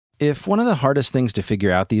If one of the hardest things to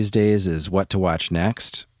figure out these days is what to watch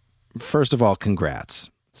next, first of all,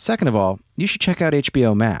 congrats. Second of all, you should check out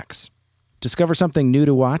HBO Max. Discover something new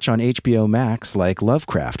to watch on HBO Max like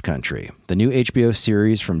Lovecraft Country, the new HBO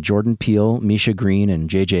series from Jordan Peele, Misha Green, and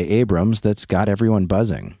J.J. Abrams that's got everyone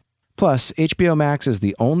buzzing. Plus, HBO Max is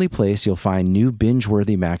the only place you'll find new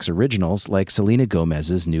binge-worthy Max originals like Selena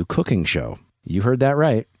Gomez's new cooking show. You heard that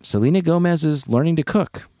right. Selena Gomez is learning to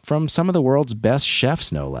cook, from some of the world's best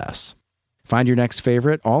chefs, no less. Find your next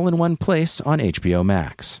favorite all in one place on HBO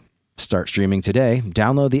Max. Start streaming today,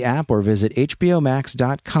 download the app, or visit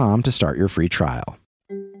hbomax.com to start your free trial.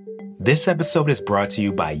 This episode is brought to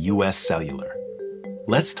you by U.S. Cellular.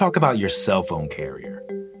 Let's talk about your cell phone carrier.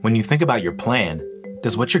 When you think about your plan,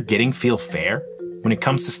 does what you're getting feel fair? When it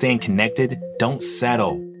comes to staying connected, don't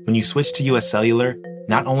settle. When you switch to U.S. Cellular,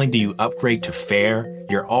 not only do you upgrade to fair,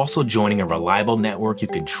 you're also joining a reliable network you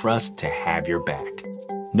can trust to have your back.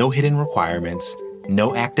 No hidden requirements,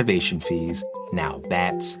 no activation fees. Now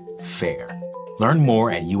that's fair. Learn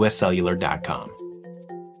more at uscellular.com.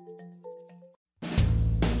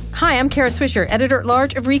 Hi, I'm Kara Swisher,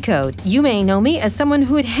 editor-at-large of Recode. You may know me as someone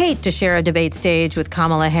who would hate to share a debate stage with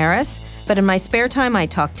Kamala Harris, but in my spare time, I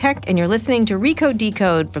talk tech, and you're listening to Recode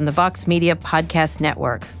Decode from the Vox Media Podcast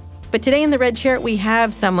Network. But today in the red chair, we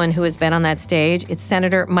have someone who has been on that stage. It's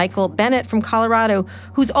Senator Michael Bennet from Colorado,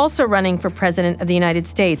 who's also running for president of the United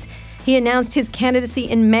States. He announced his candidacy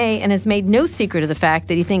in May and has made no secret of the fact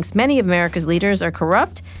that he thinks many of America's leaders are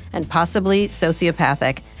corrupt and possibly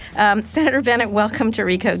sociopathic. Senator Bennet, welcome to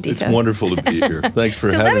Recode Decode. It's wonderful to be here. Thanks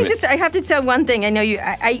for having me. I have to say one thing. I know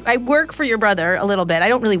I work for your brother a little bit. I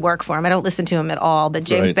don't really work for him. I don't listen to him at all, but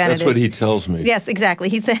James Bennet That's what he tells me. Yes, exactly.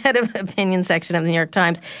 He's the head of the opinion section of the New York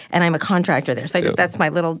Times, and I'm a contractor there. So that's my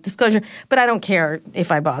little disclosure. But I don't care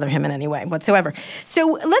if I bother him in any way whatsoever.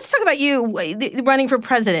 So let's talk about you running for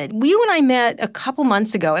president. You and I met a couple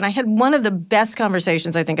months ago, and I had one of the best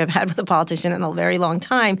conversations I think I've had with a politician in a very long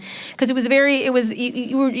time, because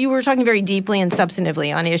you were talking very deeply and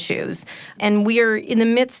substantively on issues. And we're in the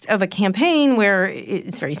midst of a campaign where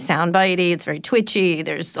it's very soundbitey, it's very twitchy,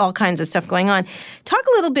 there's all kinds of stuff going on. Talk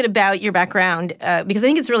a little bit about your background, because I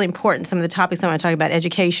think it's really important. Some of the topics I want to talk about: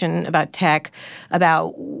 education, about tech,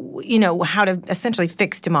 about how to essentially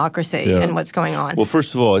fix democracy and what's going on. Well,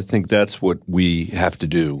 first of all, I think that's what we have to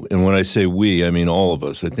do. And when I say we, I mean all of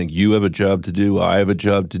us. I think you have a job to do. I have a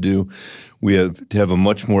job to do. We have to have a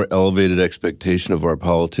much more elevated expectation of our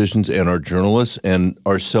politicians and our journalists and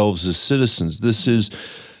ourselves as citizens. This is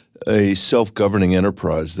a self-governing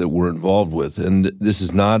enterprise that we're involved with. And this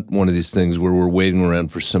is not one of these things where we're waiting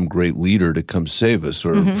around for some great leader to come save us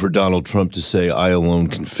or for Donald Trump to say, I alone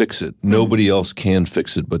can fix it. Nobody else can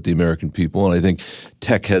fix it but the American people. And I think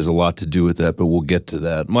tech has a lot to do with that, but we'll get to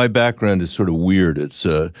that. My background is sort of weird. It's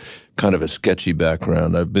kind of a sketchy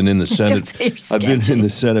background. I've been in the Senate. I've been in the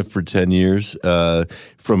Senate for 10 years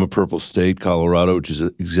from a purple state, Colorado, which is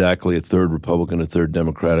exactly a third Republican, a third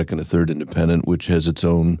Democratic, and a third independent, which has its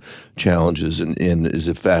own challenges and is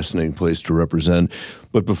a fascinating place to represent.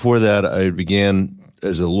 But before that, I began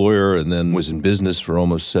as a lawyer and then was in business for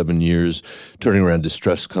almost 7 years, turning around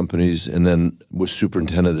distressed companies, and then was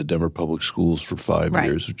superintendent of the Denver Public Schools for 5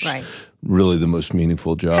 years, which is really the most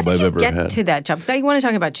meaningful job I've ever had. How did you get to that job? Because I want to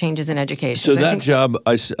talk about changes in education. So that job,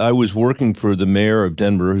 I was working for the mayor of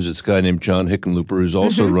Denver, who's this guy named John Hickenlooper, who's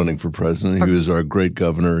also running for president. He was our great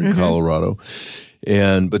governor in Colorado.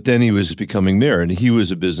 But then he was becoming mayor, and he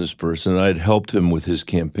was a business person. I had helped him with his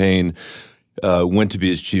campaign. Went to be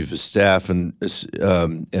his chief of staff, and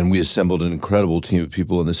we assembled an incredible team of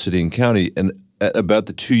people in the city and county. And at about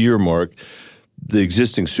the 2-year mark, the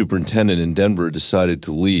existing superintendent in Denver decided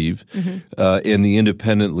to leave, and the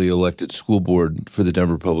independently elected school board for the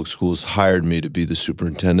Denver Public Schools hired me to be the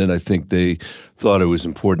superintendent. I think they thought it was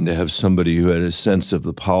important to have somebody who had a sense of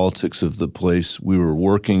the politics of the place we were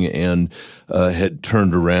working and had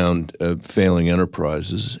turned around failing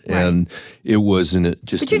enterprises. Right. And it wasn't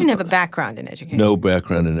just— But you didn't have a background in education. No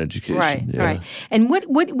background in education. Right, right. And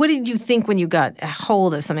what did you think when you got a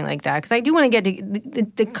hold of something like that? Because I do want to get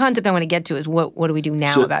to— the concept I want to get to is what do we do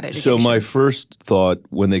now about education? So my first thought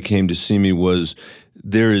when they came to see me was,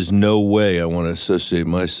 there is no way I want to associate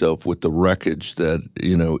myself with the wreckage that,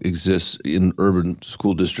 exists in urban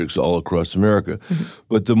school districts all across America.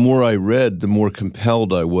 But the more I read, the more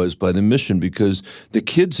compelled I was by the mission, because the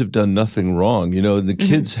kids have done nothing wrong. The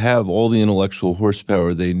kids have all the intellectual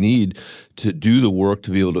horsepower they need to do the work,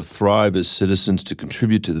 to be able to thrive as citizens, to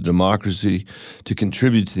contribute to the democracy, to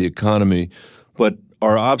contribute to the economy. But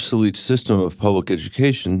our obsolete system of public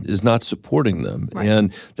education is not supporting them. Right.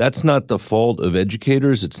 And that's not the fault of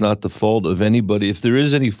educators. It's not the fault of anybody. If there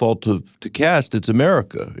is any fault to cast, it's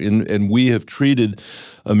America. And we have treated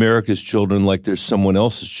America's children like they're someone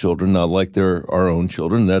else's children, not like they're our own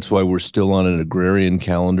children. That's why we're still on an agrarian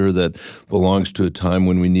calendar that belongs to a time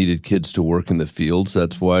when we needed kids to work in the fields.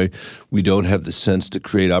 That's why we don't have the sense to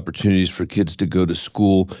create opportunities for kids to go to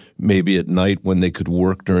school maybe at night when they could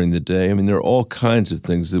work during the day. I mean, there are all kinds of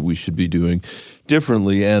things that we should be doing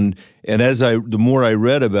differently. And the more I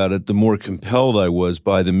read about it, the more compelled I was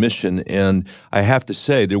by the mission. And I have to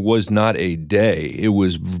say, there was not a day. It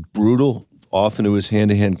was brutal. Often it was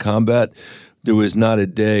hand-to-hand combat. There was not a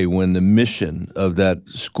day when the mission of that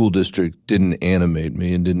school district didn't animate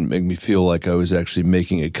me and didn't make me feel like I was actually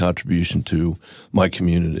making a contribution to my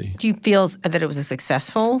community. Do you feel that it was a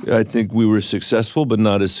successful? I think we were successful, but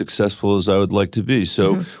not as successful as I would like to be.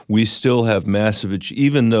 So we still have massive,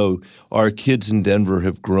 even though our kids in Denver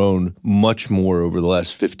have grown much more over the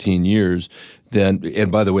last 15 years than,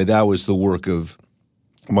 and by the way, that was the work of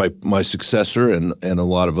my successor and a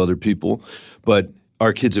lot of other people, but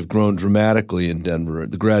our kids have grown dramatically in Denver.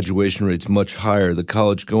 The graduation rate's much higher. The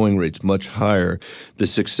college going rate's much higher. The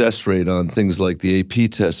success rate on things like the AP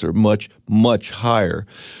tests are much, much higher.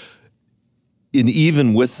 And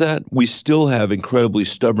even with that, we still have incredibly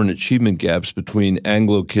stubborn achievement gaps between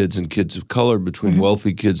Anglo kids and kids of color, between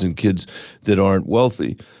wealthy kids and kids that aren't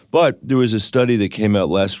wealthy. But there was a study that came out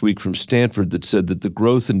last week from Stanford that said that the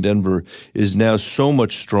growth in Denver is now so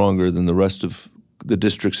much stronger than the rest of the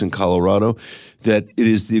districts in Colorado that it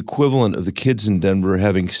is the equivalent of the kids in Denver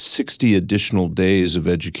having 60 additional days of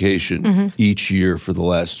education each year for the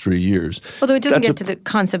last 3 years. Although it doesn't get to the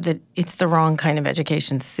concept that it's the wrong kind of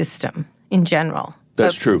education system in general.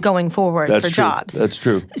 That's true. Going forward for jobs. That's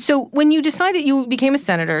true. So when you decided you became a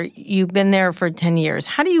senator, you've been there for 10 years.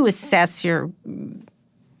 How do you assess your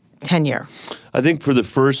tenure? I think for the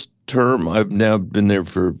first term, I've now been there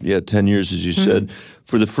for 10 years, as you said.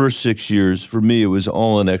 For the first 6 years, for me, it was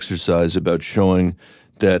all an exercise about showing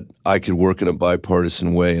that I could work in a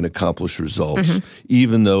bipartisan way and accomplish results,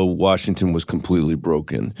 even though Washington was completely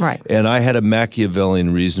broken. Right. And I had a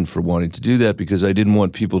Machiavellian reason for wanting to do that because I didn't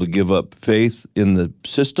want people to give up faith in the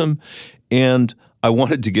system, and I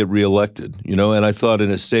wanted to get reelected, and I thought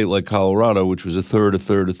in a state like Colorado, which was a third,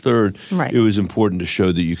 right, it was important to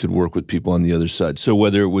show that you could work with people on the other side. So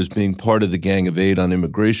whether it was being part of the Gang of Eight on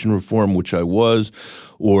immigration reform, which I was,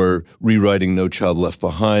 or rewriting No Child Left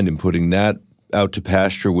Behind and putting that out to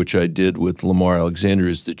pasture, which I did with Lamar Alexander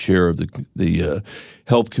as the chair of the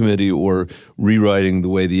Help Committee, or rewriting the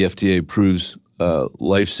way the FDA approves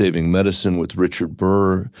life-saving medicine with Richard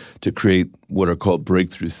Burr to create what are called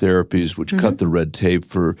breakthrough therapies, which cut the red tape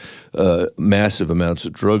for massive amounts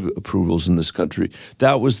of drug approvals in this country.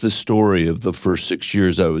 That was the story of the first 6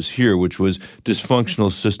 years I was here, which was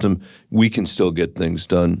dysfunctional system. We can still get things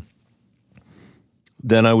done.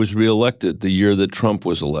 Then I was reelected the year that Trump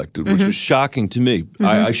was elected, which was shocking to me.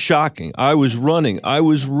 Shocking. I was running,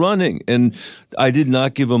 and I did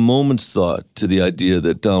not give a moment's thought to the idea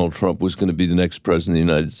that Donald Trump was going to be the next president of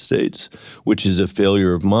the United States, which is a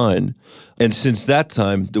failure of mine. And since that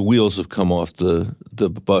time, the wheels have come off the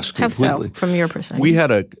bus completely. How so, from your perspective? We had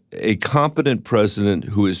a competent president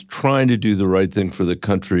who is trying to do the right thing for the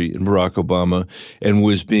country in Barack Obama and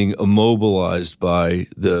was being immobilized by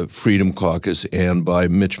the Freedom Caucus and by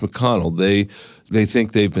Mitch McConnell. They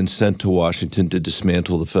think they've been sent to Washington to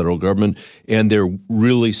dismantle the federal government, and they're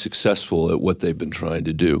really successful at what they've been trying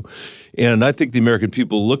to do. And I think the American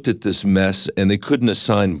people looked at this mess, and they couldn't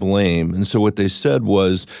assign blame. And so what they said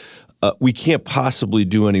was, we can't possibly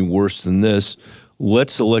do any worse than this.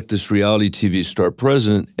 Let's elect this reality TV star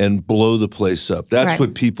president and blow the place up. That's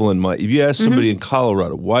what people if you ask somebody in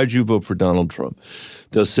Colorado, why'd you vote for Donald Trump?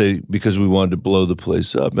 They'll say, because we wanted to blow the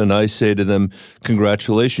place up. And I say to them,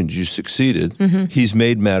 congratulations, you succeeded. He's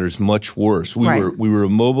made matters much worse. We were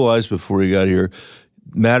immobilized before he got here.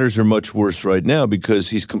 Matters are much worse right now because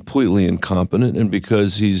he's completely incompetent and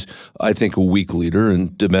because he's, I think, a weak leader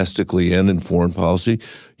and domestically and in foreign policy.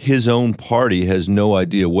 His own party has no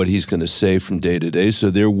idea what he's going to say from day to day, so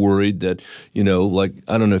they're worried that, like,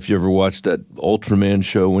 I don't know if you ever watched that Ultraman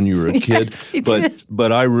show when you were a kid,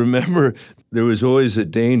 but I remember there was always a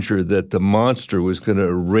danger that the monster was going to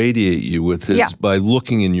irradiate you with by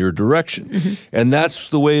looking in your direction. And that's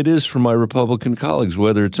the way it is for my Republican colleagues,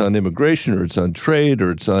 whether it's on immigration or it's on trade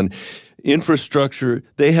or it's on infrastructure.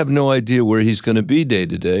 They have no idea where he's going to be day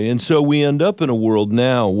to day. And so we end up in a world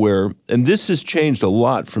now where, and this has changed a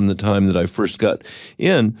lot from the time that I first got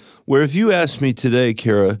in, where if you ask me today,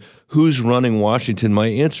 Kara, who's running Washington, my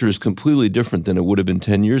answer is completely different than it would have been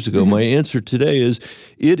 10 years ago. My answer today is,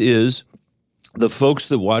 it is the folks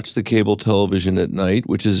that watch the cable television at night,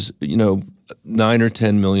 which is, 9 or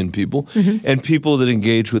 10 million people, and people that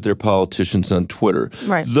engage with their politicians on Twitter.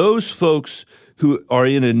 Right. Those folks who are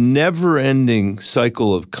in a never-ending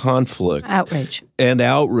cycle of conflict and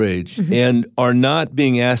outrage and are not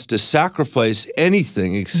being asked to sacrifice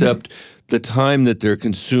anything except the time that they're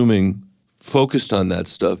consuming focused on that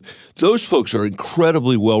stuff. Those folks are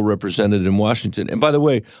incredibly well represented in Washington. And by the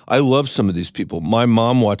way, I love some of these people. My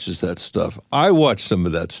mom watches that stuff. I watch some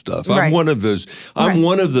of that stuff. Right. I'm one of those. I'm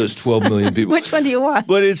one of those 12 million people. Which one do you watch?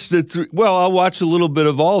 But it's I'll watch a little bit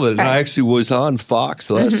of all of it. And I actually was on Fox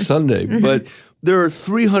last Sunday. But there are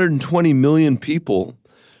 320 million people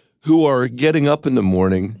who are getting up in the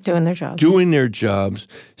morning, doing their jobs,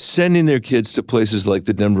 sending their kids to places like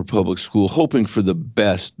the Denver Public School, hoping for the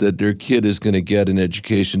best, that their kid is going to get an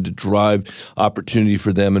education to drive opportunity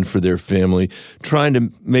for them and for their family, trying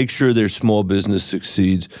to make sure their small business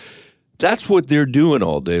succeeds. That's what they're doing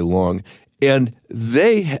all day long. And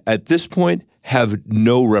they, at this point, have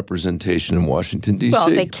no representation in Washington, D.C.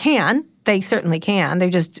 Well, they can. They certainly can.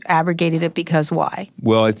 They've just abrogated it because why?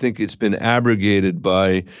 Well, I think it's been abrogated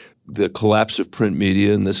by the collapse of print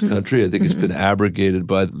media in this country. I think it's been abrogated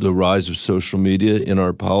by the rise of social media in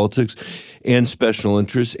our politics and special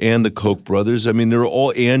interests and the Koch brothers. I mean, they're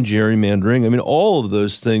all, and gerrymandering. I mean, all of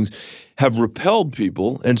those things have repelled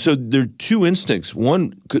people. And so there are two instincts.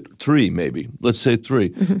 Three maybe. Let's say three.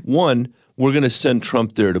 One, we're going to send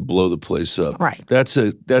Trump there to blow the place up. Right.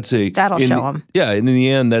 That'll show him. Yeah, and in the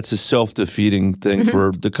end, that's a self-defeating thing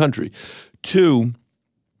for the country. Two,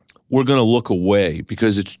 we're going to look away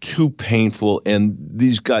because it's too painful, and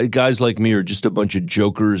these guys like me are just a bunch of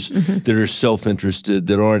jokers that are self-interested,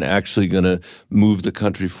 that aren't actually going to move the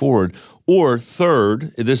country forward. Or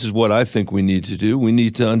third, this is what I think we need to do. We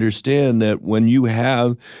need to understand that when you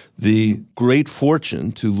have the great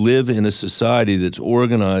fortune to live in a society that's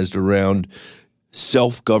organized around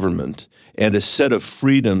self-government and a set of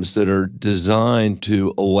freedoms that are designed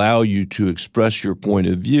to allow you to express your point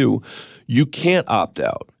of view, you can't opt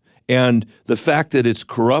out. And the fact that it's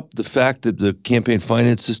corrupt, the fact that the campaign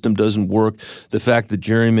finance system doesn't work, the fact that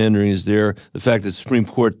gerrymandering is there, the fact that the Supreme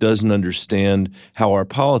Court doesn't understand how our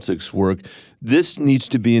politics work, this needs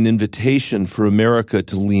to be an invitation for America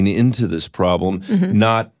to lean into this problem,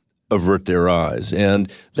 not avert their eyes. And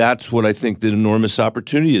that's what I think the enormous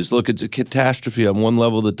opportunity is. Look, it's a catastrophe on one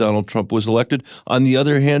level that Donald Trump was elected. On the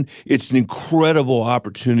other hand, it's an incredible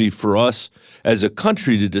opportunity for us as a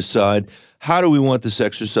country to decide, how do we want this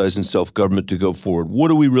exercise in self-government to go forward? What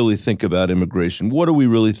do we really think about immigration? What do we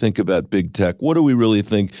really think about big tech? What do we really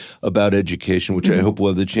think about education, which I hope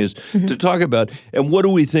we'll have the chance to talk about? And what do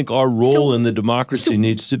we think our role in the democracy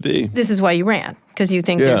needs to be? This is why you ran, because you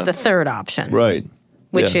think there's the third option. Right.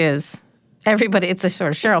 Which is everybody, it's a sort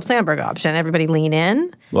of Sheryl Sandberg option. Everybody lean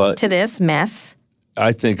in to this mess.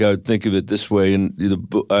 I think I would think of it this way.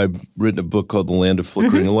 I've written a book called The Land of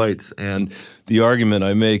Flickering Lights, and the argument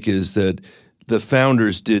I make is that the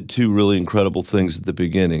founders did two really incredible things at the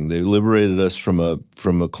beginning. They liberated us from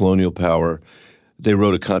a colonial power. They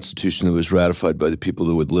wrote a constitution that was ratified by the people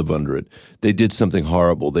that would live under it. They did something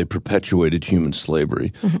horrible. They perpetuated human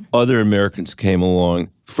slavery. Other Americans came along,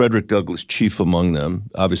 Frederick Douglass chief among them,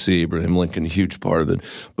 obviously Abraham Lincoln, a huge part of it.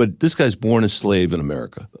 But this guy's born a slave in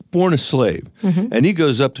America, born a slave. And he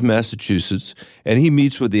goes up to Massachusetts, and he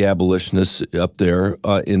meets with the abolitionists up there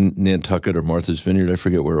in Nantucket or Martha's Vineyard, I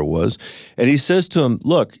forget where it was. And he says to them,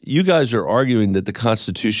 look, you guys are arguing that the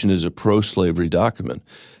Constitution is a pro-slavery document.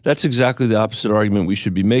 That's exactly the opposite argument we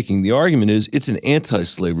should be making. The argument is it's an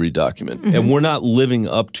anti-slavery document, and we're not living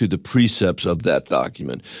up to the precepts of that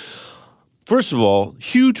document. First of all,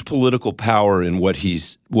 huge political power in what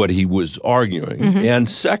he was arguing. And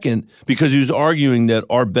second, because he was arguing that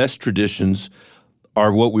our best traditions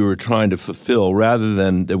are what we were trying to fulfill rather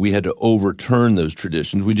than that we had to overturn those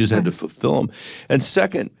traditions. We just had to fulfill them. And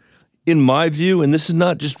second, in my view, and this is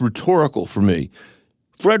not just rhetorical for me,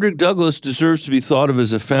 Frederick Douglass deserves to be thought of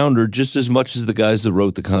as a founder just as much as the guys that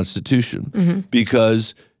wrote the Constitution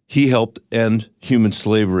because he helped end human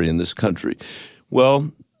slavery in this country.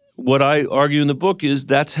 Well, what I argue in the book is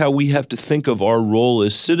that's how we have to think of our role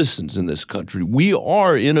as citizens in this country. We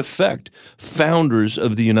are, in effect, founders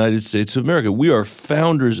of the United States of America. We are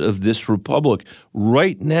founders of this republic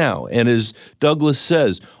right now. And as Douglass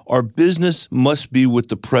says, our business must be with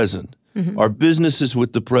the present, Our business is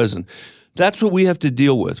with the president. That's what we have to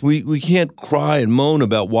deal with. We can't cry and moan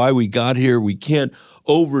about why we got here. We can't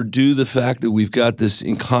overdo the fact that we've got this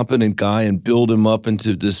incompetent guy and build him up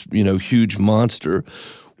into this, huge monster.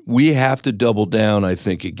 We have to double down, I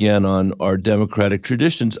think, again, on our democratic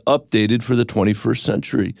traditions updated for the 21st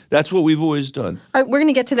century. That's what we've always done. All right, we're going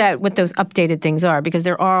to get to that, what those updated things are, because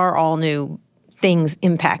there are all new things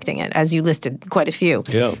impacting it, as you listed quite a few.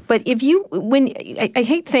 Yeah. But I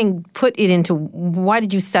hate saying put it into why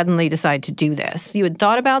did you suddenly decide to do this? You had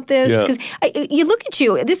thought about this? Because you look at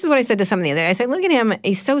you, this is what I said to somebody the other day. I said, look at him,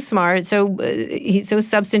 he's so smart, he's so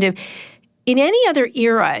substantive. In any other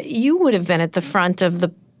era, you would have been at the front of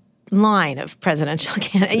the line of presidential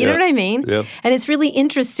candidates. You know what I mean? Yeah. And it's really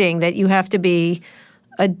interesting that you have to be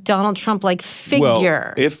a Donald Trump-like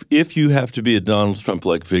figure. Well, if you have to be a Donald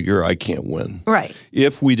Trump-like figure, I can't win. Right.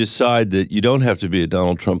 If we decide that you don't have to be a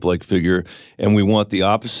Donald Trump-like figure and we want the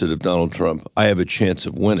opposite of Donald Trump, I have a chance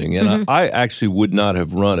of winning. And I actually would not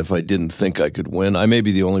have run if I didn't think I could win. I may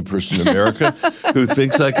be the only person in America who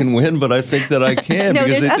thinks I can win, but I think that I can. No,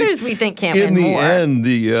 there's others we think can't win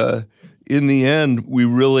more. In the end, we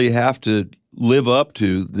really have to live up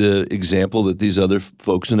to the example that these other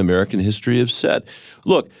folks in American history have set.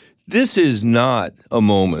 Look, this is not a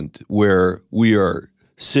moment where we are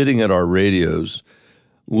sitting at our radios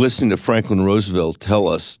listening to Franklin Roosevelt tell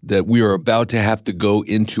us that we are about to have to go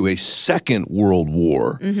into a second world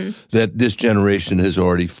war that this generation has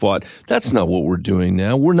already fought. That's not what we're doing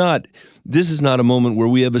now. This is not a moment where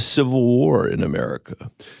we have a civil war in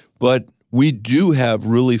America. But we do have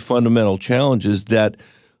really fundamental challenges that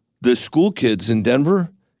the school kids in Denver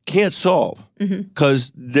can't solve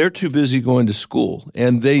because they're too busy going to school,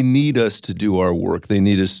 and they need us to do our work. They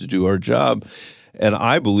need us to do our job. And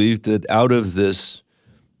I believe that out of this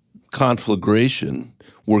conflagration,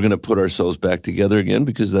 we're going to put ourselves back together again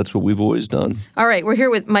because that's what we've always done. All right. We're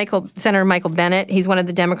here with Senator Michael Bennet. He's one of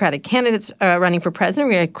the Democratic candidates running for president.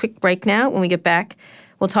 We're going to a quick break now. When we get back,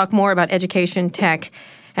 we'll talk more about education, tech,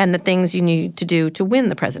 and the things you need to do to win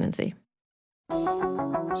the presidency.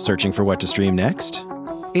 Searching for what to stream next?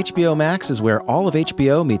 HBO Max is where all of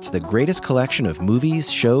HBO meets the greatest collection of movies,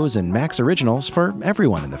 shows, and Max originals for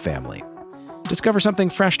everyone in the family. Discover something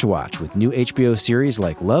fresh to watch with new HBO series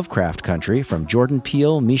like Lovecraft Country from Jordan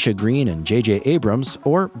Peele, Misha Green, and J.J. Abrams,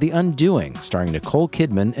 or The Undoing, starring Nicole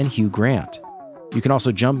Kidman and Hugh Grant. You can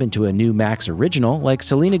also jump into a new Max original like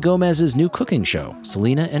Selena Gomez's new cooking show,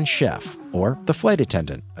 Selena and Chef, or The Flight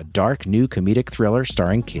Attendant, a dark new comedic thriller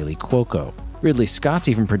starring Kaylee Cuoco. Ridley Scott's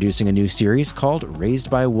even producing a new series called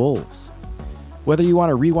Raised by Wolves. Whether you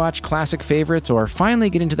want to rewatch classic favorites or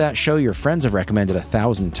finally get into that show your friends have recommended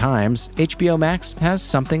 1,000 times, HBO Max has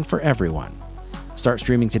something for everyone. Start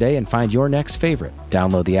streaming today and find your next favorite.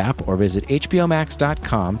 Download the app or visit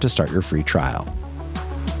hbomax.com to start your free trial.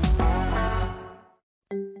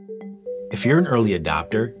 If you're an early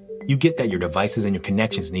adopter, you get that your devices and your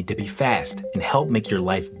connections need to be fast and help make your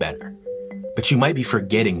life better. But you might be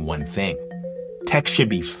forgetting one thing. Tech should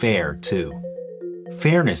be fair, too.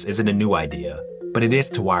 Fairness isn't a new idea, but it is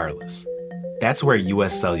to wireless. That's where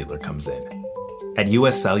US Cellular comes in. At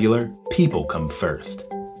US Cellular, people come first.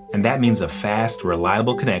 And that means a fast,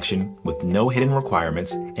 reliable connection with no hidden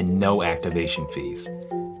requirements and no activation fees.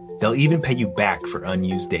 They'll even pay you back for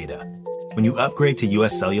unused data. When you upgrade to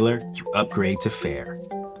US Cellular, you upgrade to fair.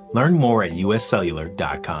 Learn more at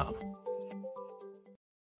uscellular.com.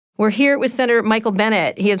 We're here with Senator Michael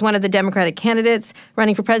Bennet. He is one of the Democratic candidates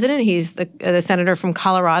running for president. He's the senator from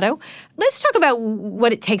Colorado. Let's talk about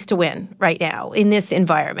what it takes to win right now in this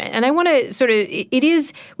environment. And I want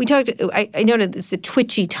to we talked, I noted it's a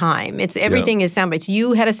twitchy time. Everything is sound bites.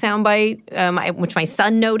 You had a sound bite, which my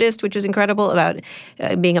son noticed, which was incredible, about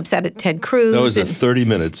being upset at Ted Cruz. That was a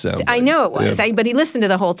 30-minute sound bite. I know it was, but he listened to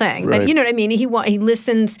the whole thing. Right. But you know what I mean? He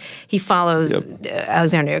listens, he follows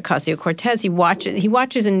Alexandria Ocasio-Cortez, he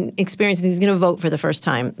watches and experiences. He's going to vote for the first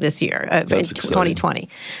time this year, in 2020,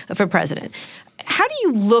 for president. How do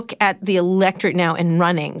you look at the electorate now in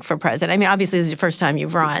running for president? I mean, obviously, this is the first time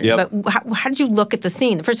you've run, but how did you look at the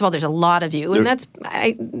scene? First of all, there's a lot of you, and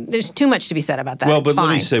there's too much to be said about that. Well, let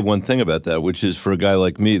me say one thing about that, which is for a guy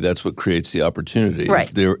like me, that's what creates the opportunity.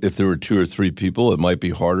 Right. If there were 2 or 3 people, it might be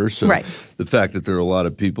harder. So the fact that there are a lot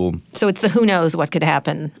of people. So it's the who knows what could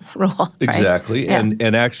happen rule. Right? Exactly. Yeah.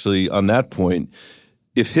 And actually, on that point,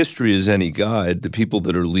 if history is any guide, the people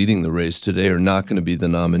that are leading the race today are not going to be the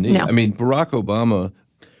nominee. No. I mean, Barack Obama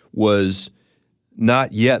was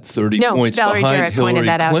not yet 30 points Valerie behind Jarrett Hillary pointed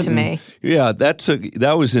that Clinton. out to me. Yeah,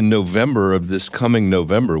 that was in November of this coming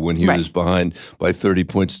November when he was behind by 30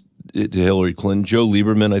 points Hillary Clinton. Joe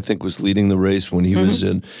Lieberman, I think, was leading the race when he was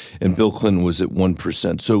in, and Bill Clinton was at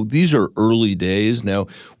 1%. So these are early days. Now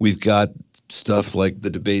we've got stuff like the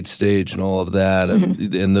debate stage and all of that,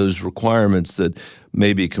 and those requirements that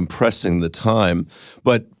may be compressing the time.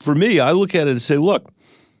 But for me, I look at it and say, look,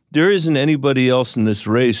 there isn't anybody else in this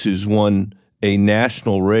race who's won a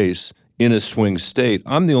national race in a swing state.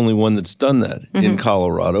 I'm the only one that's done that in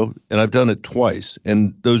Colorado, and I've done it twice.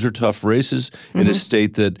 And those are tough races in a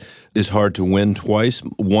state that is hard to win twice.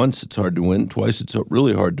 Once it's hard to win, twice it's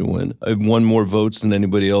really hard to win. I've won more votes than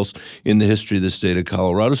anybody else in the history of the state of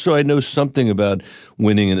Colorado, so I know something about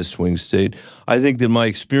winning in a swing state. I think that my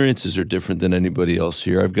experiences are different than anybody else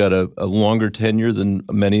here. I've got a longer tenure than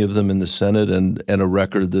many of them in the Senate and a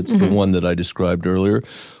record that's the one that I described earlier,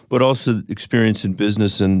 but also experience in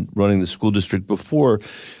business and running the school district before,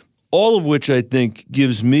 all of which I think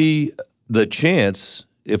gives me the chance,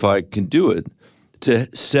 if I can do it,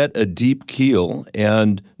 to set a deep keel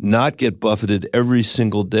and not get buffeted every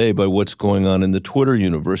single day by what's going on in the Twitter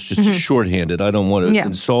universe, just to shorthand it. I don't want to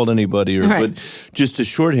insult anybody, but just to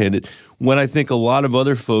shorthand it, when I think a lot of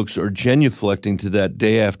other folks are genuflecting to that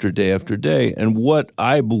day after day after day. And what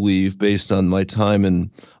I believe, based on my time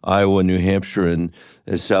in Iowa, New Hampshire, and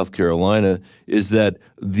South Carolina, is that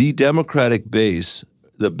the Democratic base,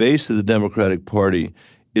 the base of the Democratic Party,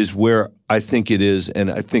 is where I think it is, and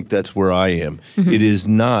I think that's where I am. It is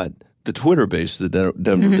not the Twitter base of the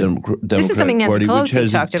Democratic Party, this is something Nancy which has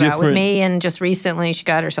Pelosi talked about with me, and just recently she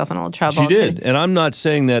got herself in a little trouble. She did, and I'm not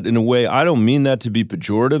saying that in a way, I don't mean that to be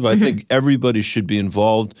pejorative. I think everybody should be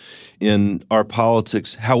involved in our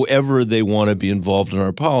politics however they want to be involved in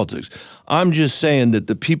our politics. I'm just saying that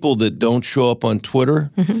the people that don't show up on Twitter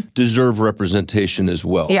deserve representation as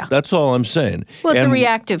well. Yeah. That's all I'm saying. Well, it's a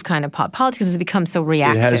reactive kind of politics has become so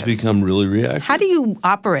reactive. It has become really reactive. How do you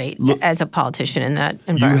operate as a politician in that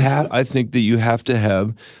environment? I think that you have to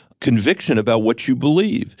have conviction about what you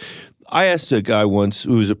believe. I asked a guy once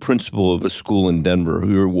who was a principal of a school in Denver,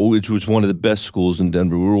 which was one of the best schools in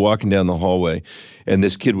Denver. We were walking down the hallway, and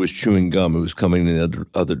this kid was chewing gum who was coming in the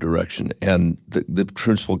other direction. And the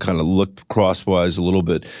principal kind of looked crosswise a little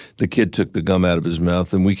bit. The kid took the gum out of his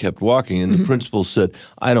mouth, and we kept walking. And the principal said,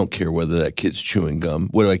 I don't care whether that kid's chewing gum.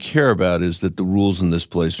 What I care about is that the rules in this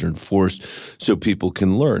place are enforced so people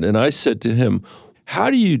can learn. And I said to him, how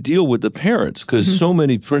do you deal with the parents? Because so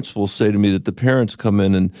many principals say to me that the parents come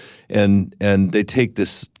in and they take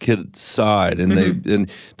this kid aside and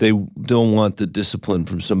they don't want the discipline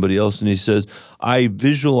from somebody else. And he says, I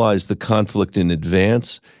visualize the conflict in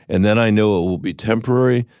advance, and then I know it will be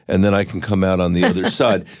temporary, and then I can come out on the other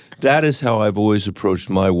side. That is how I've always approached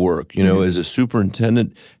my work. You know, as a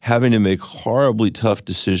superintendent, having to make horribly tough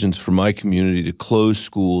decisions for my community to close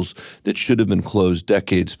schools that should have been closed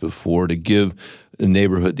decades before, to give a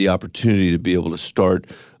neighborhood the opportunity to be able to start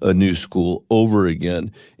a new school over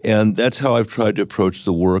again. And that's how I've tried to approach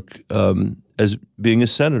the work as being a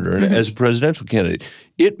senator and as a presidential candidate.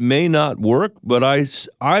 It may not work, but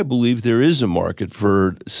I believe there is a market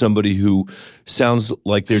for somebody who sounds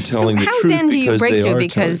like they're telling the truth. So how then do you break through?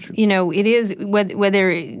 Because, you know, it is,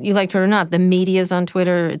 whether you like Twitter or not, the media's on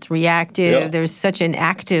Twitter, it's reactive. Yeah. There's such an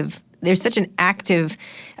active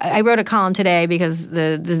I wrote a column today because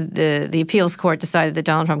the appeals court decided that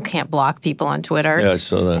Donald Trump can't block people on Twitter. Yeah, I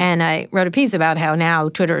saw that. And I wrote a piece about how now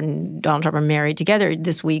Twitter and Donald Trump are married together.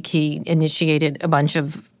 This week he initiated a bunch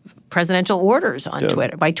of presidential orders on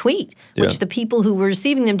Twitter by tweet, which the people who were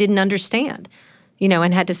receiving them didn't understand. You know,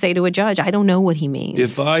 and had to say to a judge, I don't know what he means.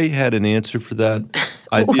 If I had an answer for that,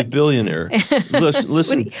 I'd be a billionaire.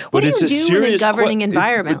 Listen, what do you do in a governing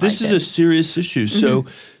environment But this is a serious issue. So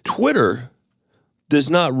Twitter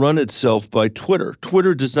does not run itself by Twitter.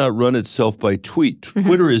 Twitter does not run itself by tweet.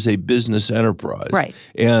 Twitter is a business enterprise. Right.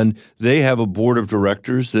 And they have a board of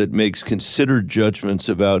directors that makes considered judgments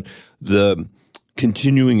about the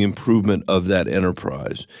continuing improvement of that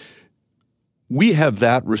enterprise. We have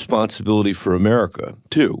that responsibility for America,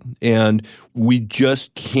 too, and we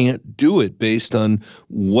just can't do it based on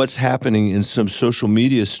what's happening in some social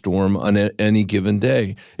media storm on any given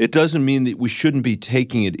day. It doesn't mean that we shouldn't be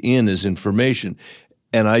taking it in as information,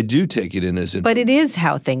 and I do take it in as information. But it is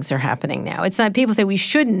how things are happening now. It's not, people say we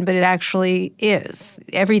shouldn't, but it actually is.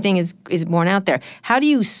 Everything is born out there. How do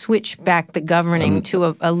you switch back the governing to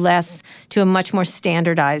a much more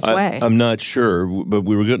standardized way? I'm not sure, but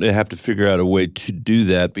we were going to have to figure out a way to do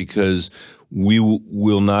that because we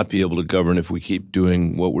will not be able to govern if we keep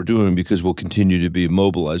doing what we're doing because we'll continue to be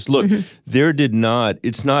mobilized. Look,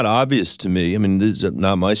 it's not obvious to me. I mean, this is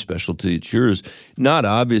not my specialty, it's yours. Not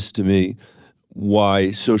obvious to me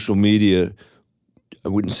why social media I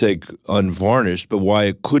wouldn't say unvarnished, but why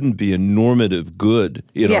it couldn't be a normative good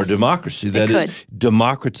in our democracy. That is,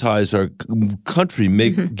 democratize our country,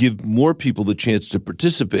 give more people the chance to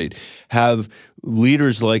participate, have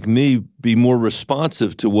leaders like me be more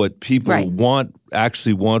responsive to what people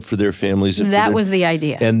actually want for their families. And that was the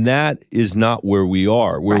idea. And that is not where we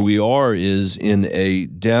are. Where we are is in a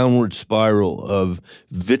downward spiral of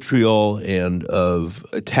vitriol and of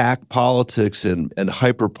attack politics and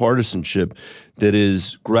hyper-partisanship that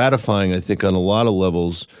is gratifying, I think, on a lot of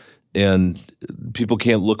levels. And people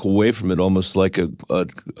can't look away from it, almost like an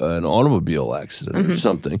automobile accident or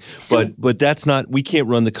something. But that's not. We can't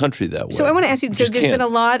run the country that way. So I want to ask you. So there's been a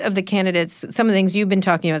lot of the candidates. Some of the things you've been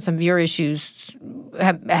talking about, some of your issues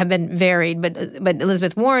have been varied. But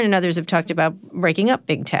Elizabeth Warren and others have talked about breaking up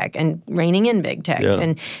big tech and reining in big tech. Yeah.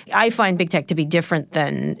 And I find big tech to be different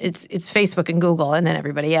than it's Facebook and Google and then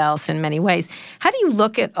everybody else in many ways. How do you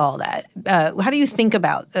look at all that? How do you think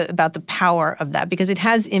about the power of that? Because it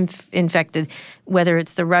has infected, whether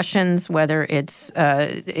it's the Russians, whether it's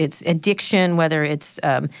addiction, whether it's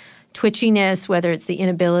twitchiness, whether it's the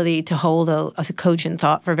inability to hold a cogent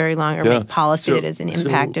thought for very long or make policy that isn't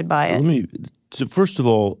impacted by it. So first of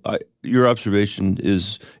all, your observation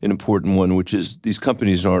is an important one, which is these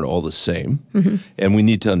companies aren't all the same, and we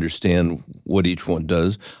need to understand what each one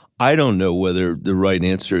does. I don't know whether the right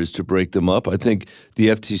answer is to break them up. I think the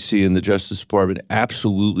FTC and the Justice Department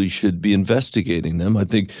absolutely should be investigating them. I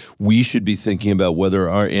think we should be thinking about whether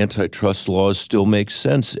our antitrust laws still make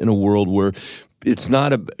sense in a world where it's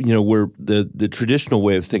not where the traditional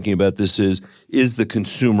way of thinking about this is the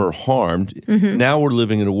consumer harmed? Now we're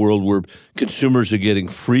living in a world where consumers are getting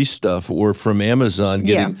free stuff or from Amazon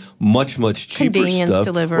getting much, much cheaper convenience stuff.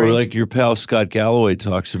 Delivery. Or like your pal Scott Galloway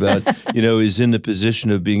talks about, is in the position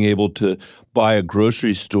of being able to buy a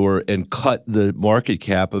grocery store and cut the market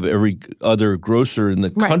cap of every other grocer in the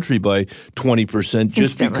country by 20%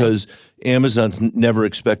 just because Amazon's never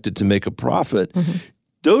expected to make a profit.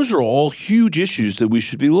 Those are all huge issues that we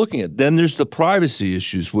should be looking at. Then there's the privacy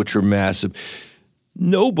issues, which are massive.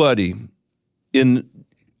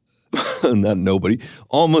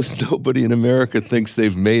 Almost nobody in America thinks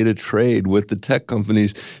they've made a trade with the tech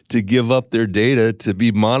companies to give up their data to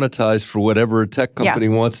be monetized for whatever a tech company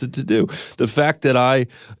wants it to do. The fact that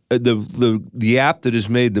the app that has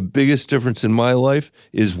made the biggest difference in my life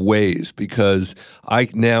is Waze, because I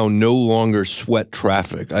now no longer sweat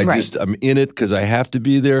traffic. I'm in it because I have to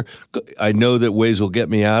be there. I know that Waze will get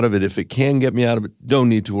me out of it. If it can get me out of it, don't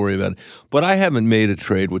need to worry about it. But I haven't made a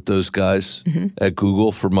trade with those guys at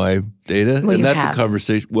Google for my data. Well, and that's a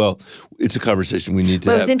conversation. Well, it's a conversation we need to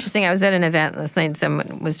have. It was interesting. I was at an event last night and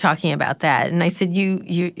someone was talking about that. And I said,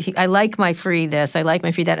 I like my free this, I like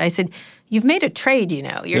my free that. I said, you've made a trade,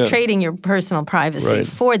 You're trading your personal privacy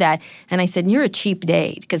for that. And I said, you're a cheap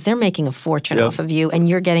date because they're making a fortune off of you and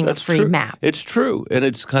you're getting a free map. It's true. And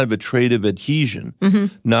it's kind of a trade of adhesion,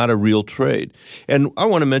 not a real trade. And I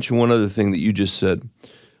want to mention one other thing that you just said.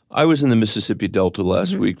 I was in the Mississippi Delta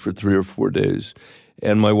last week for 3 or 4 days.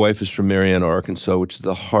 And my wife is from Marianna, Arkansas, which is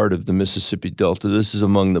the heart of the Mississippi Delta. This is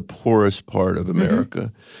among the poorest part of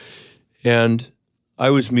America. And I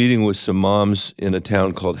was meeting with some moms in a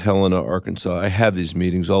town called Helena, Arkansas. I have these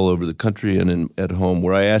meetings all over the country and at home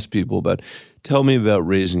where I ask people tell me about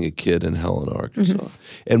raising a kid in Helena, Arkansas.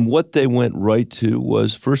 And what they went right to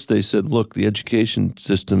was, first they said, look, the education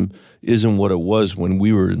system isn't what it was when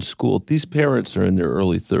we were in school. These parents are in their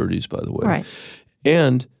early 30s, by the way. Right.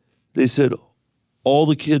 And they said, all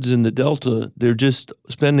the kids in the Delta, they're just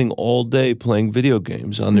spending all day playing video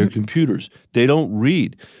games on their computers. They don't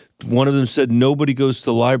read. One of them said nobody goes to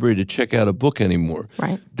the library to check out a book anymore.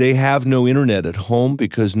 Right. They have no internet at home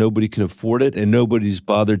because nobody can afford it, and nobody's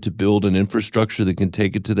bothered to build an infrastructure that can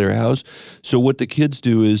take it to their house. So what the kids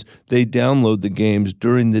do is they download the games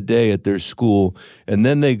during the day at their school, and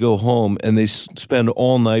then they go home and they spend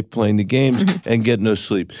all night playing the games and get no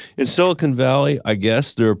sleep. In Silicon Valley, I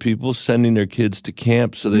guess, there are people sending their kids to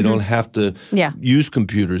camp so they don't have to use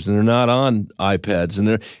computers, and they're not on iPads.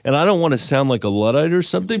 And I don't want to sound like a Luddite or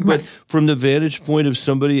something, but from the vantage point of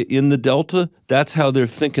somebody in the Delta, that's how they're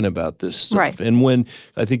thinking about this stuff. Right. And when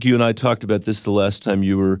I think you and I talked about this the last time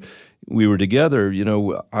we were together,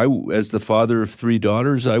 I, as the father of 3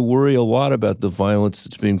 daughters, I worry a lot about the violence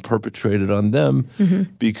that's being perpetrated on them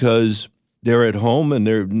because they're at home and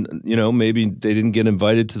they're, maybe they didn't get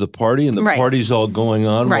invited to the party and the party's all going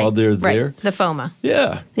on while they're there. The FOMA.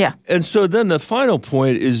 Yeah. Yeah. And so then the final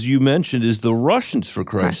point is you mentioned is the Russians, for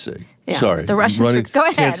Christ's sake. Yeah. Sorry. The Russians. Go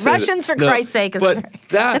ahead. Russians, for Christ's sake.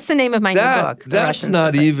 That's the name of my new book. That's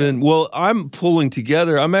not even. Well, I'm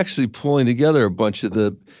actually pulling together a bunch of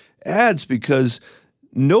the ads because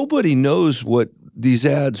nobody knows what these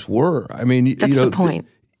ads were. I mean, that's the point.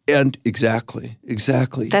 And exactly.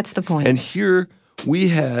 That's the point. And here we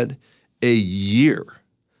had a year,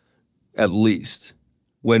 at least,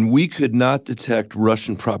 when we could not detect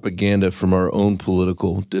Russian propaganda from our own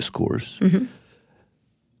political discourse. Mm-hmm.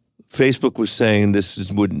 Facebook was saying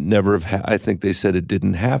would never have I think they said it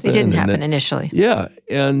didn't happen. It didn't happen initially. Yeah,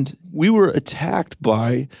 and we were attacked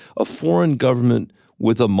by a foreign government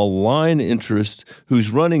with a malign interest who's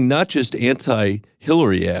running not just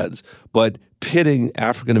anti-Hillary ads, but pitting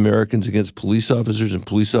African Americans against police officers and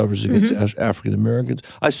police officers against African Americans.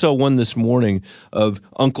 I saw one this morning of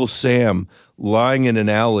Uncle Sam lying in an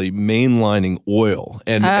alley mainlining oil,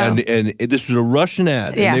 and this was a Russian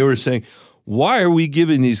ad, and they were saying, why are we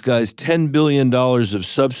giving these guys $10 billion of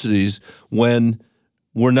subsidies when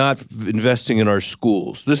we're not investing in our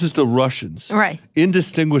schools? This is the Russians. Right.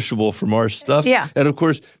 Indistinguishable from our stuff. Yeah. And, of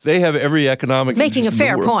course, they have every economic Making a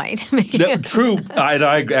fair point. True.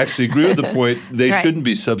 I actually agree with the point. They shouldn't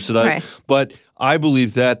be subsidized. Right. But I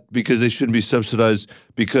believe that because they shouldn't be subsidized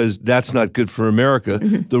because that's not good for America.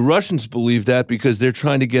 Mm-hmm. The Russians believe that because they're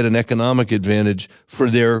trying to get an economic advantage for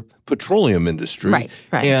their petroleum industry. Right.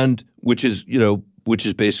 And which is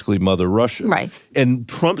basically Mother Russia. Right. And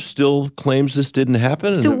Trump still claims this didn't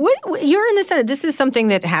happen. So you're in the Senate. This is something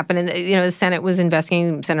that happened. And the Senate was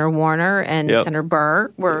investigating. Senator Warner and Senator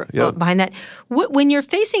Burr were behind that. When you're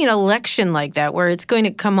facing an election like that, where it's going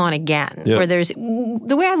to come on again, where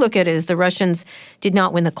the way I look at it is the Russians did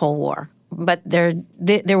not win the Cold War, but they're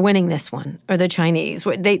winning this one, or the Chinese.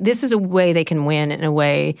 This is a way they can win in a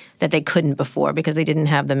way that they couldn't before because they didn't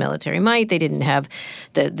have the military might, they didn't have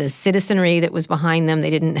the citizenry that was behind them, they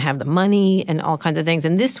didn't have the money and all kinds of things.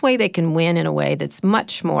 And this way they can win in a way that's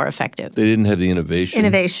much more effective. They didn't have the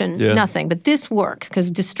innovation. Nothing. But this works because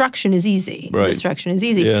destruction is easy. Right. Destruction is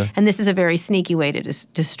easy. Yeah. And this is a very sneaky way to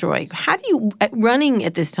destroy. How do you, running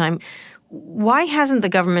at this time, why hasn't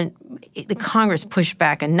the Congress pushed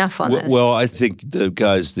back enough on this? Well, I think the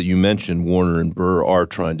guys that you mentioned, Warner and Burr, are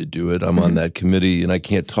trying to do it. I'm on that committee, and I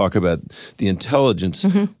can't talk about the intelligence.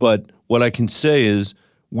 But what I can say is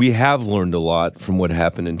we have learned a lot from what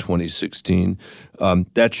happened in 2016.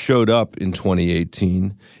 That showed up in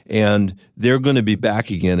 2018, and they're going to be back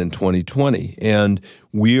again in 2020. And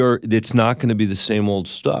it's not going to be the same old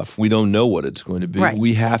stuff. We don't know what it's going to be. Right.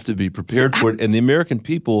 We have to be prepared for it, and the American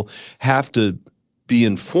people have to be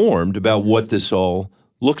informed about what this all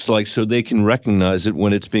looks like so they can recognize it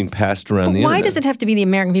when it's being passed around the internet. Why does it have to be the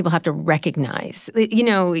American people have to recognize?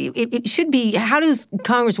 It should be, how does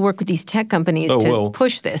Congress work with these tech companies to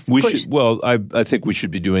push this? I think we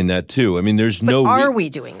should be doing that too. I mean, are we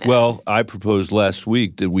doing that? Well, I proposed last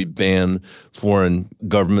week that we ban foreign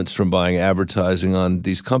governments from buying advertising on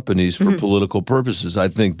these companies for political purposes. I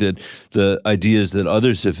think that the ideas that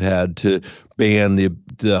others have had to ban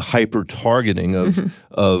the hyper-targeting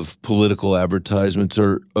of political advertisements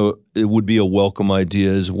it would be a welcome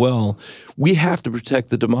idea as well. We have to protect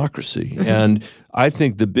the democracy, and I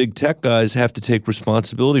think the big tech guys have to take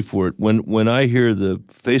responsibility for it. When I hear the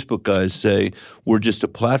Facebook guys say we're just a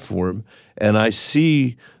platform, and I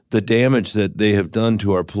see the damage that they have done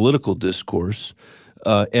to our political discourse,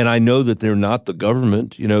 and I know that they're not the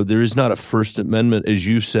government. There is not a First Amendment, as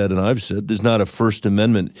you've said and I've said, there's not a First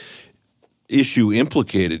Amendment issue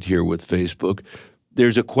implicated here with Facebook.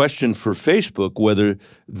 There's a question for Facebook whether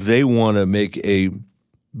they want to make a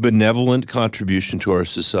benevolent contribution to our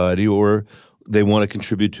society or they want to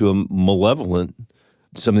contribute to a malevolent,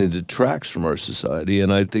 something that detracts from our society.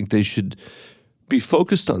 And I think they should be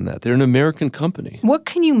focused on that. They're an American company. What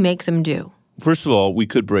can you make them do? First of all, we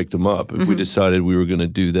could break them up if we decided we were going to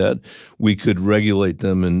do that. We could regulate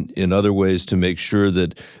them in other ways to make sure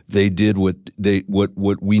that they did what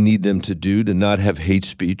we need them to do, to not have hate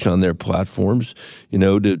speech on their platforms,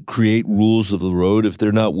 to create rules of the road if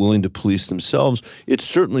they're not willing to police themselves. It's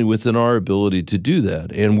certainly within our ability to do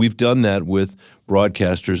that. And we've done that with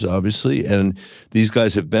broadcasters, obviously, and these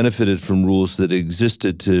guys have benefited from rules that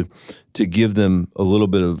existed to give them a little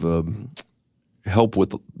bit of help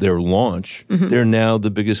with their launch. They're now the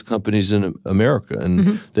biggest companies in America,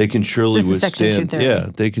 and they can surely withstand. Yeah,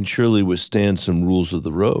 they can surely withstand some rules of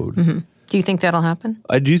the road. Do you think that'll happen?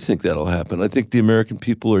 I do think that'll happen. I think the American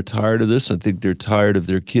people are tired of this. I think they're tired of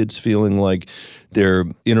their kids feeling like their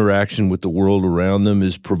interaction with the world around them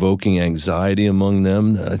is provoking anxiety among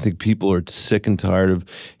them. I think people are sick and tired of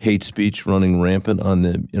hate speech running rampant on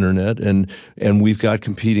the internet, and we've got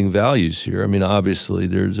competing values here. I mean, obviously,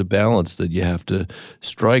 there's a balance that you have to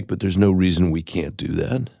strike, but there's no reason we can't do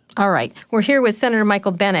that. All right. We're here with Senator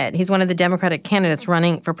Michael Bennet. He's one of the Democratic candidates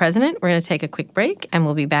running for president. We're going to take a quick break, and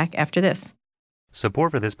we'll be back after this.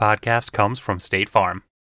 Support for this podcast comes from State Farm.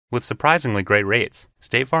 With surprisingly great rates,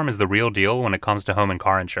 State Farm is the real deal when it comes to home and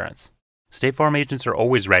car insurance. State Farm agents are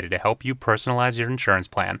always ready to help you personalize your insurance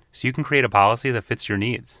plan so you can create a policy that fits your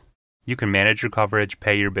needs. You can manage your coverage,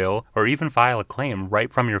 pay your bill, or even file a claim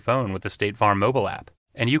right from your phone with the State Farm mobile app.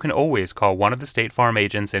 And you can always call one of the State Farm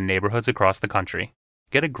agents in neighborhoods across the country.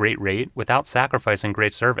 Get a great rate without sacrificing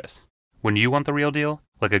great service. When you want the real deal,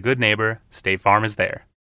 like a good neighbor, State Farm is there.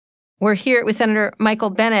 We're here with Senator Michael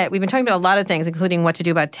Bennet. We've been talking about a lot of things, including what to do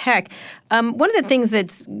about tech. One of the things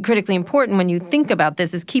that's critically important when you think about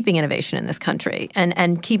this is keeping innovation in this country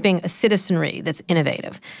and keeping a citizenry that's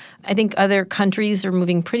innovative. I think other countries are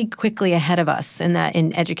moving pretty quickly ahead of us in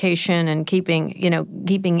education and keeping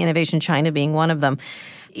innovation, China being one of them.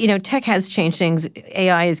 Tech has changed things.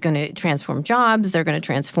 AI is going to transform jobs. They're going to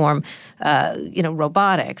transform,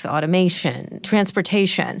 robotics, automation,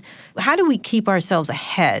 transportation. How do we keep ourselves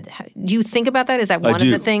ahead? Do you think about that? Is that one of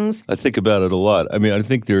the things? I think about it a lot. I mean, I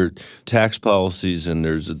think there are tax policies and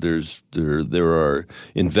there are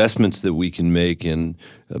investments that we can make in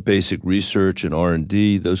basic research and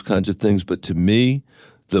R&D, those kinds of things. But to me,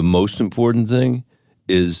 the most important thing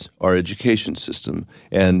is our education system.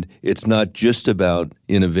 And it's not just about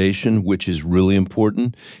innovation, which is really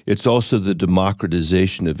important. It's also the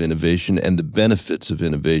democratization of innovation and the benefits of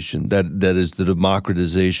innovation. That is the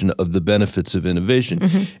democratization of the benefits of innovation.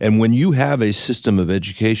 Mm-hmm. And when you have a system of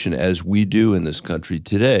education, as we do in this country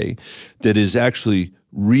today, that is actually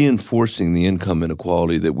reinforcing the income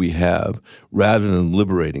inequality that we have rather than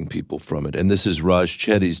liberating people from it. And this is Raj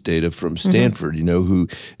Chetty's data from Stanford, who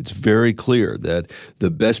it's very clear that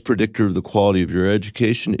the best predictor of the quality of your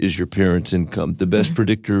education is your parents' income. The best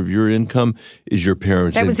predictor of your income is your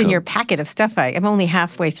parents' income. That was in your packet of stuff. I'm only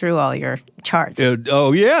halfway through all your charts.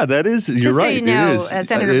 That is. You're right. So you know, it is.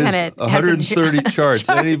 Senator Bennet 130 charts.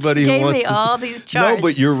 Anybody who wants me to all these charts. No,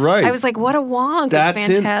 but you're right. I was like, what a wonk. It's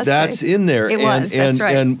fantastic. That's in there. It was. That's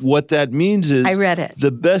right. And what that means is I read it.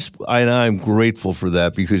 The best, and I'm grateful for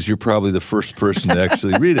that because you're probably the first person to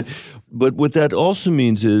actually read it. But what that also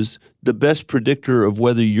means is the best predictor of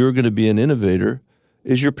whether you're going to be an innovator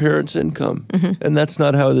is your parents' income. Mm-hmm. And that's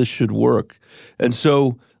not how this should work. And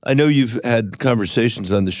so I know you've had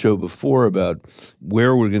conversations on the show before about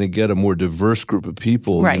where we're going to get a more diverse group of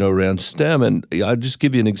people around STEM. And I'll just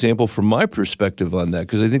give you an example from my perspective on that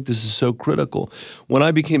because I think this is so critical. When I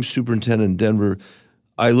became superintendent in Denver,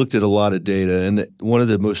 I looked at a lot of data, and one of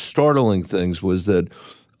the most startling things was that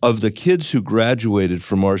of the kids who graduated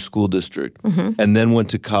from our school district and then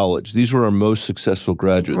went to college, these were our most successful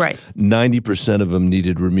graduates. Right. 90% of them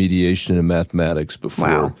needed remediation in mathematics before.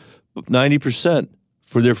 Wow. 90%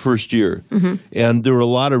 for their first year. Mm-hmm. And there were a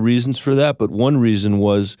lot of reasons for that, but one reason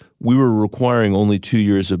was we were requiring only 2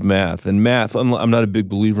 years of math. And math, I'm not a big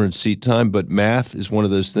believer in seat time, but math is one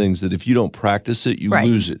of those things that if you don't practice it, you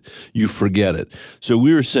lose it. You forget it. So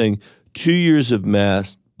we were saying 2 years of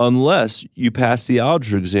math unless you pass the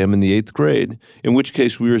algebra exam in the 8th grade, in which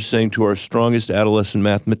case we were saying to our strongest adolescent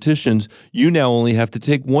mathematicians, you now only have to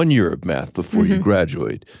take 1 year of math before you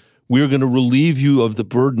graduate. We are going to relieve you of the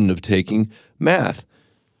burden of taking math.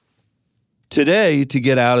 Today, to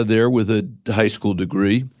get out of there with a high school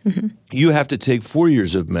degree, you have to take 4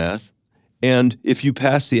 years of math. And if you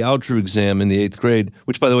pass the algebra exam in the 8th grade,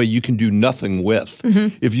 which, by the way, you can do nothing with,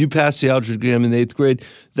 if you pass the algebra exam in the 8th grade,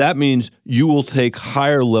 that means you will take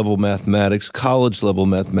higher-level mathematics, college-level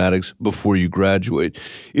mathematics, before you graduate.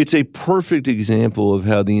 It's a perfect example of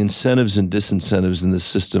how the incentives and disincentives in the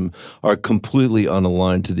system are completely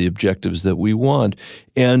unaligned to the objectives that we want.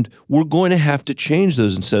 And we're going to have to change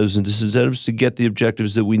those incentives and disincentives to get the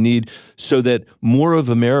objectives that we need so that more of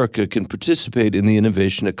America can participate in the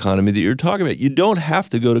innovation economy that you're talking about. You don't have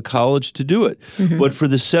to go to college to do it. But for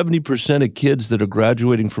the 70% of kids that are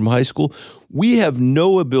graduating from high school, we have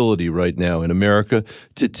no ability right now in America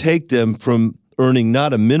to take them from earning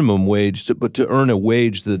not a minimum wage, but to earn a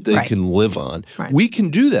wage that they can live on. Right. We can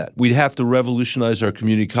do that. We'd have to revolutionize our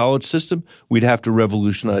community college system. We'd have to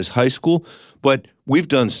revolutionize high school. But we've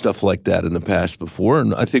done stuff like that in the past before,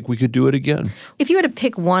 and I think we could do it again. If you had to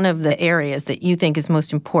pick one of the areas that you think is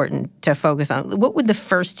most important to focus on, what would the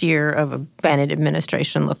first year of a Bennet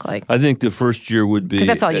administration look like? I think the first year would be— because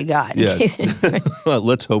that's all you got. Yeah. Well,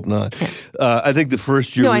 let's hope not. Yeah. I think the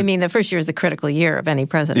first year— No, I mean the first year is the critical year of any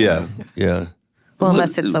president. Yeah. Well,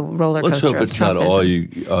 unless it's the roller coaster of Trumpism. Let's hope it's not all you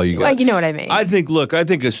got. Well, you know what I mean. I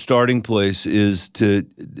think a starting place is to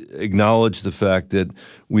acknowledge the fact that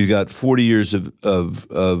we've got 40 years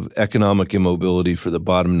of economic immobility for the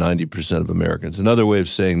bottom 90% of Americans. Another way of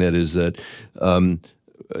saying that is that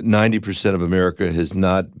 90% of America has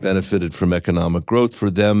not benefited from economic growth.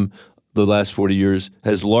 For them, the last 40 years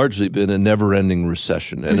has largely been a never-ending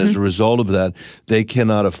recession. And as a result of that, they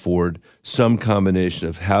cannot afford some combination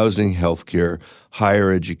of housing, healthcare,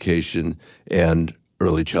 higher education, and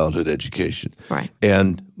early childhood education. Right.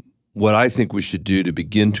 And what I think we should do to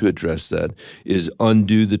begin to address that is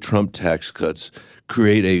undo the Trump tax cuts,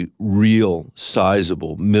 create a real,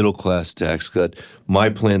 sizable middle-class tax cut. My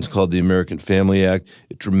plan's called the American Family Act.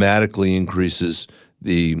 It dramatically increases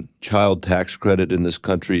the child tax credit in this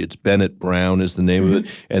country. It's Bennett Brown is the name of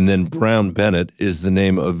it. And then Brown Bennett is the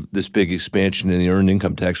name of this big expansion in the earned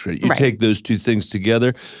income tax credit. You take those two things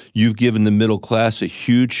together, you've given the middle class a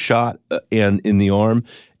huge shot and in the arm,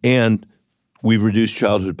 and we've reduced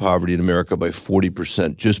childhood poverty in America by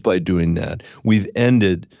 40% just by doing that. We've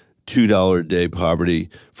ended $2 a day poverty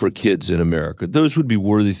for kids in America. Those would be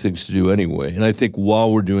worthy things to do anyway. And I think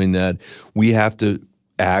while we're doing that, we have to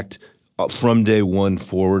act from day one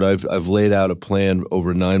forward. I've laid out a plan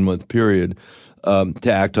over a 9-month period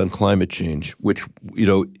to act on climate change, which,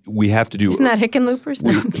 we have to do. Isn't that Hickenloopers?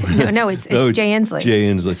 No, it's Jay Inslee. Jay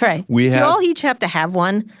Inslee. Right. Do you all each have to have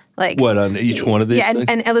one? What, on each one of these things?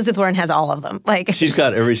 And Elizabeth Warren has all of them. She's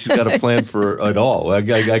got a plan for it all. I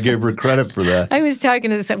gave her credit for that. I was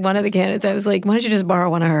talking to one of the candidates. I was like, why don't you just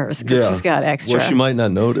borrow one of hers? Because she's got extra. Well, she might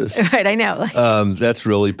not notice. Right, I know. That's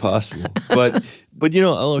really possible. But I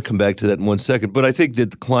want to come back to that in one second. But I think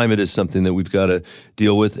that the climate is something that we've got to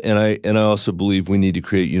deal with, and I also believe we need to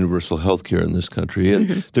create universal health care in this country.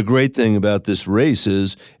 And the great thing about this race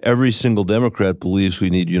is every single Democrat believes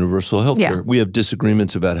we need universal health care. We have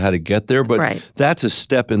disagreements about how to get there, but that's a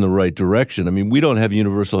step in the right direction. I mean, we don't have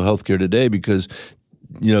universal health care today because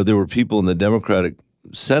there were people in the Democratic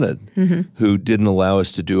Senate who didn't allow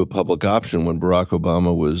us to do a public option when Barack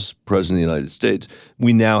Obama was president of the United States.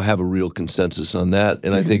 We now have a real consensus on that,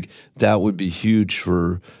 and I think that would be huge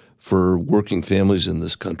for working families in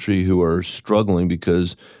this country who are struggling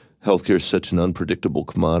because healthcare is such an unpredictable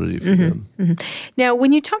commodity for them. Now,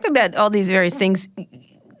 when you talk about all these various things,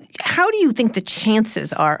 how do you think the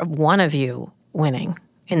chances are of one of you winning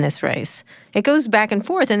in this race? It goes back and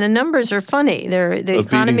forth, and the numbers are funny. The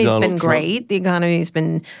economy's been great. The economy's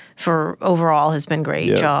been, overall, has been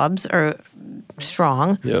great. Jobs are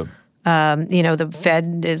strong. Yeah. The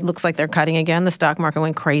Fed looks like they're cutting again. The stock market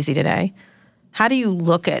went crazy today. How do you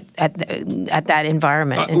look at that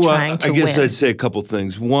environment and trying to win? I guess I'd say a couple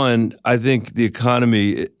things. One, I think the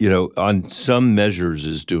economy, on some measures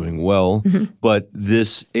is doing well, but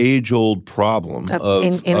this age-old problem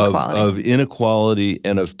of inequality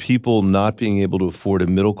and of people not being able to afford a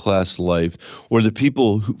middle-class life, or the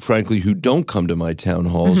people, who don't come to my town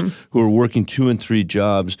halls, who are working 2 and 3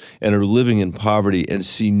 jobs and are living in poverty and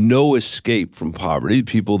see no escape from poverty,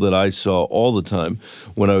 people that I saw all the time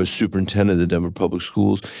when I was superintendent of the Denver Public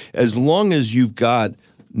Schools. As long as you've got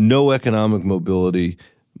no economic mobility,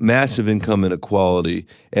 massive income inequality,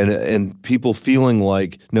 and people feeling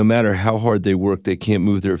like no matter how hard they work, they can't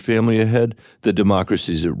move their family ahead, the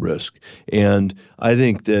democracy's at risk. And I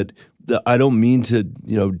think that I don't mean to,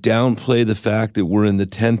 downplay the fact that we're in the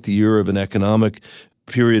 10th year of an economic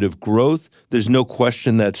period of growth. There's no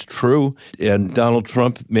question that's true. And Donald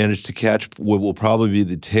Trump managed to catch what will probably be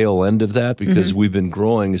the tail end of that because we've been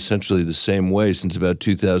growing essentially the same way since about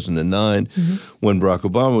 2009 when Barack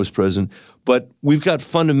Obama was president. But we've got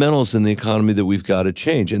fundamentals in the economy that we've got to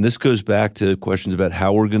change. And this goes back to questions about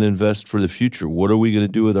how we're going to invest for the future. What are we going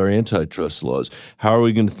to do with our antitrust laws? How are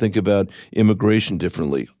we going to think about immigration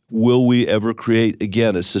differently? Will we ever create,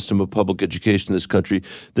 again, a system of public education in this country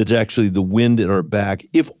that's actually the wind in our back?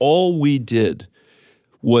 If all we did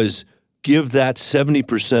was give that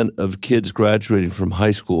 70% of kids graduating from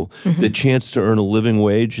high school the chance to earn a living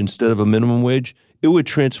wage instead of a minimum wage, it would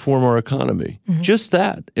transform our economy. Just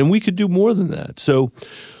that. And we could do more than that. So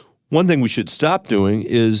one thing we should stop doing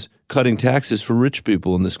is cutting taxes for rich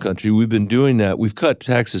people in this country. We've been doing that. We've cut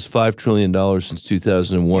taxes $5 trillion since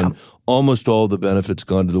 2001. Yeah. Almost all the benefits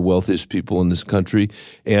gone to the wealthiest people in this country,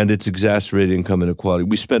 and it's exacerbated income inequality.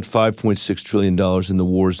 We spent $5.6 trillion in the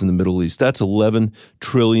wars in the Middle East. That's $11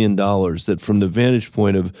 trillion that from the vantage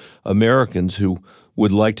point of Americans who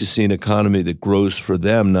would like to see an economy that grows for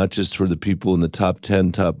them, not just for the people in the top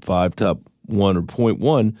 10, top 5, top 1 or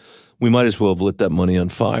 0.1, we might as well have lit that money on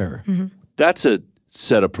fire. That's a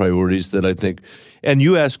set of priorities that I think, and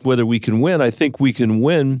you ask whether we can win. I think we can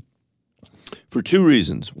win for 2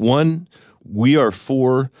 reasons. One, we are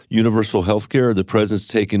for universal health care. The president's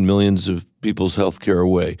taken millions of people's health care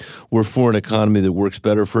away. We're for an economy that works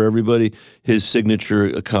better for everybody. His signature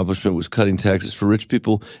accomplishment was cutting taxes for rich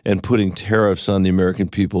people and putting tariffs on the American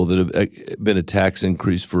people that have been a tax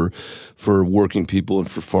increase for working people and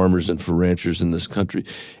for farmers and for ranchers in this country.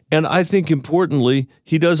 And I think, importantly,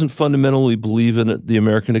 he doesn't fundamentally believe in the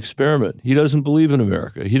American experiment. He doesn't believe in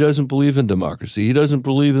America. He doesn't believe in democracy. He doesn't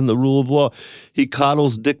believe in the rule of law. He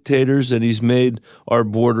coddles dictators, and he's made our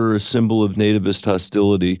border a symbol of nativist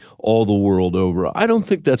hostility all the world over. I don't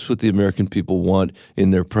think that's what the American people want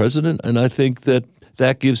in their president, and I think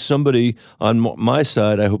that gives somebody on my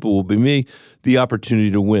side, I hope it will be me, the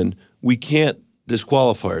opportunity to win. We can't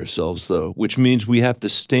disqualify ourselves, though, which means we have to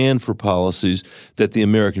stand for policies that the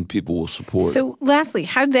American people will support. So lastly,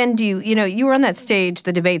 how then do you were on that stage,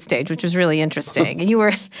 the debate stage, which was really interesting. And you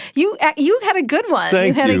had a good one.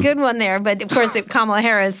 Thank you. You had a good one there. But of course, Kamala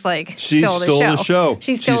Harris, stole the show.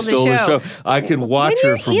 She stole the show. I could watch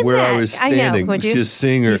her from where I was standing. I know, would you? Just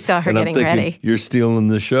seeing her. You saw her and getting I'm thinking, ready. You're stealing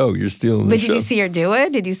the show. You're stealing the show. But did you see her do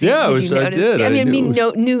it? Did you see? Yeah, did you notice? I did. I mean,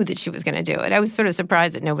 knew that she was going to do it. I was sort of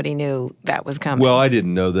surprised that nobody knew that was coming. Well, I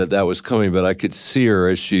didn't know that was coming, but I could see her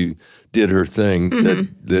as she did her thing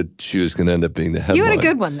that she was going to end up being the headline. You had a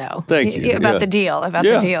good one, though. Thank you. About the deal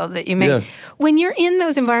that you made. Yeah. When you're in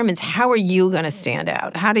those environments, how are you going to stand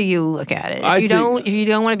out? How do you look at it? If you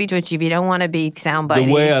don't want to be twitchy, if you don't want to be soundbitey.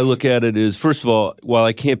 The way I look at it is, first of all, while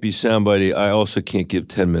I can't be soundbitey, I also can't give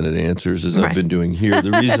 10-minute answers as I've been doing here.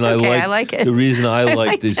 The reason I like it. The reason I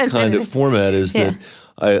like this kind of format is that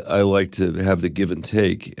I like to have the give and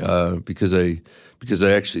take because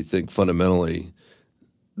I actually think fundamentally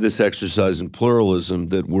this exercise in pluralism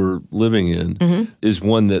that we're living in is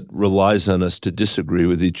one that relies on us to disagree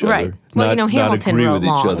with each other. Right. Well, not Hamilton agree wrote with each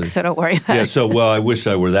long, other. so don't worry about it. Yeah, I wish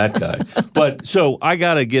I were that guy. But so I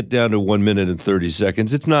got to get down to 1 minute and 30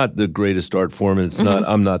 seconds. It's not the greatest art form, and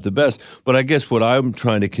I'm not the best. But I guess what I'm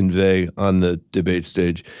trying to convey on the debate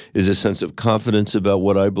stage is a sense of confidence about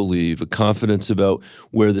what I believe, a confidence about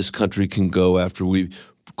where this country can go after we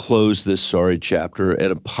close this sorry chapter,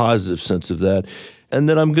 and a positive sense of that. And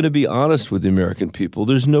then I'm going to be honest with the American people.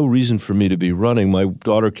 There's no reason for me to be running. My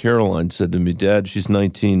daughter Caroline said to me, Dad, she's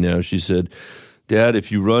 19 now, she said, Dad, if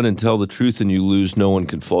you run and tell the truth and you lose, no one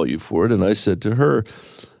can fault you for it. And I said to her,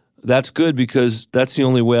 that's good because that's the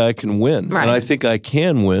only way I can win. Right. And I think I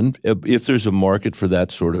can win if there's a market for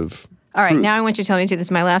that sort of All right, truth. now I want you to tell me, this is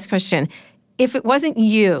my last question. If it wasn't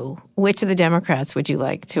you, which of the Democrats would you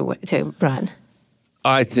like to run?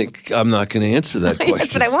 I think I'm not going to answer that question.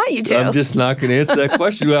 That's what I want you to. I'm just not going to answer that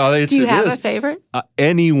question. Well, I'll answer Do you have this. a favorite?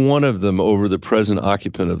 Any one of them over the present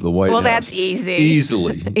occupant of the White House. Well, that's easy.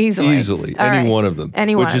 Easily. All Any right. one of them.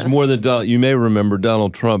 Any one Which of is them. more than Donald. You may remember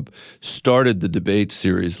Donald Trump started the debate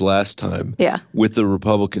series last time with the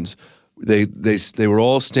Republicans. They were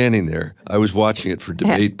all standing there. I was watching it for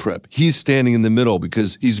debate prep. He's standing in the middle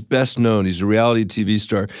because he's best known. He's a reality TV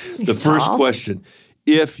star. The first question: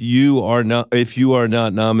 If you are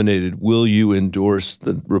not nominated, will you endorse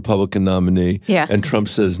the Republican nominee? Yeah. And Trump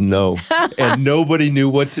says no, and nobody knew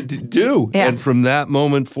what to do. Yeah. And from that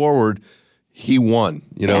moment forward, he won.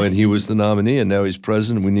 And he was the nominee, and now he's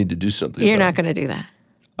president. We need to do something. You're not going to do that.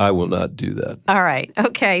 I will not do that. All right.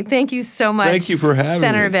 Okay. Thank you so much. Thank you for having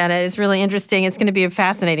Senator me. Bennet. It's really interesting. It's going to be a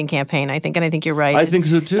fascinating campaign, I think, and I think you're right. I think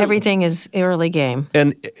so, too. Everything is early game.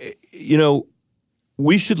 And,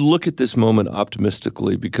 we should look at this moment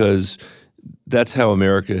optimistically because that's how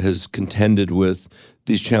America has contended with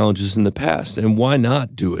these challenges in the past. And why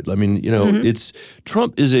not do it? I mean,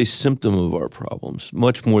 Trump is a symptom of our problems,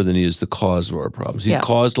 much more than he is the cause of our problems. He's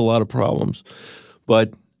caused a lot of problems,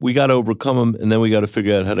 but we got to overcome them, and then we got to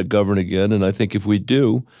figure out how to govern again. And I think if we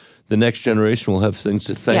do, the next generation will have things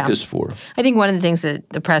to thank us for. I think one of the things that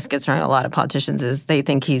the press gets wrong, a lot of politicians, is they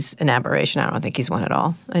think he's an aberration. I don't think he's one at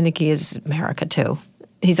all. I think he is America, too.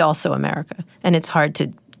 He's also America. And it's hard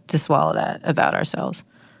to swallow that about ourselves.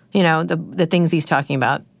 The things he's talking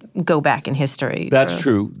about go back in history. That's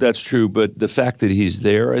true. That's true. But the fact that he's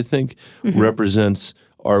there, I think, represents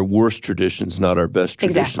our worst traditions, not our best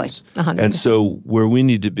traditions. Exactly. 100%. And so where we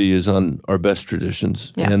need to be is on our best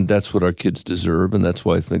traditions. Yeah. And that's what our kids deserve. And that's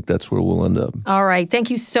why I think that's where we'll end up. All right.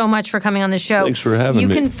 Thank you so much for coming on the show. Thanks for having me. You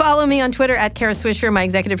can follow me on Twitter at Kara Swisher. My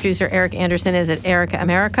executive producer, Eric Anderson, is at Erica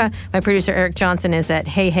America. My producer, Eric Johnson, is at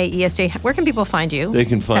Hey ESJ. Where can people find you? They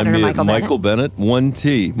can find Senator me Michael at Michael Bennett,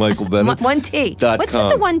 1T, Michael Bennett. 1T. What's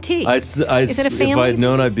with the 1T? Is it a family? If I'd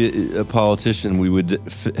known I'd be a politician, we would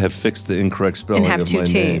have fixed the incorrect spelling And have of two my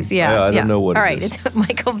name. T's. Yeah. I don't know what All it right. is. It's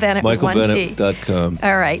Michael Bennet with one T. MichaelBennet.com.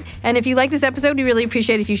 All right. And if you like this episode, we really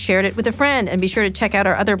appreciate it if you shared it with a friend. And be sure to check out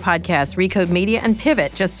our other podcasts, Recode Media and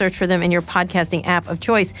Pivot. Just search for them in your podcasting app of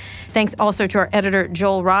choice. Thanks also to our editor,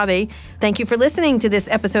 Joel Robbie. Thank you for listening to this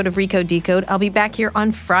episode of Recode Decode. I'll be back here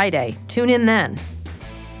on Friday. Tune in then.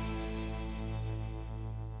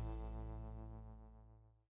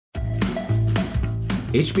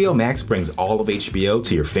 HBO Max brings all of HBO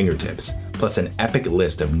to your fingertips, plus an epic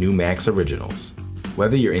list of new Max originals.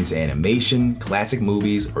 Whether you're into animation, classic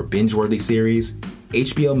movies, or binge-worthy series,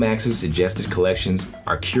 HBO Max's suggested collections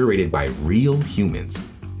are curated by real humans,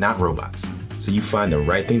 not robots, so you find the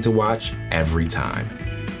right thing to watch every time.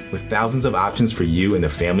 With thousands of options for you and the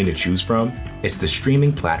family to choose from, it's the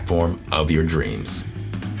streaming platform of your dreams.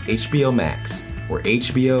 HBO Max, where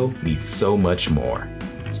HBO meets so much more.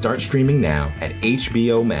 Start streaming now at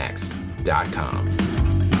hbomax.com.